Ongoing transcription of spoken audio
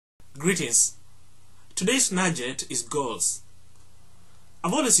Greetings. Today's najet is goals.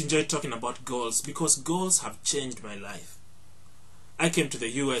 I've always enjoyed talking about goals because goals have changed my life. I came to the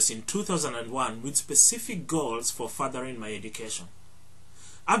US in 2001 with specific goals for furthering my education.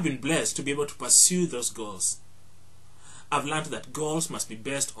 I've been blessed to be able to pursue those goals. I've learned that goals must be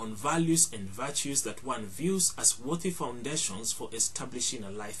based on values and virtues that one views as worthy foundations for establishing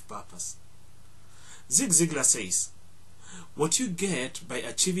a life purpose. Zig Ziglar says, "What you get by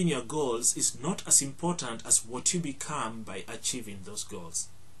achieving your goals is not as important as what you become by achieving those goals."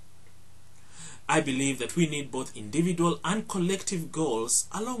 I believe that we need both individual and collective goals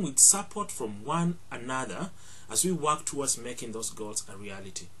along with support from one another as we work towards making those goals a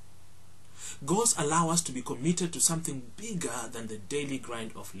reality. Goals allow us to be committed to something bigger than the daily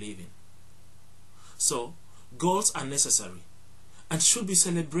grind of living. So, goals are necessary and should be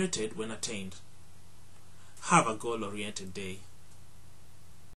celebrated when attained. Have a goal-oriented day.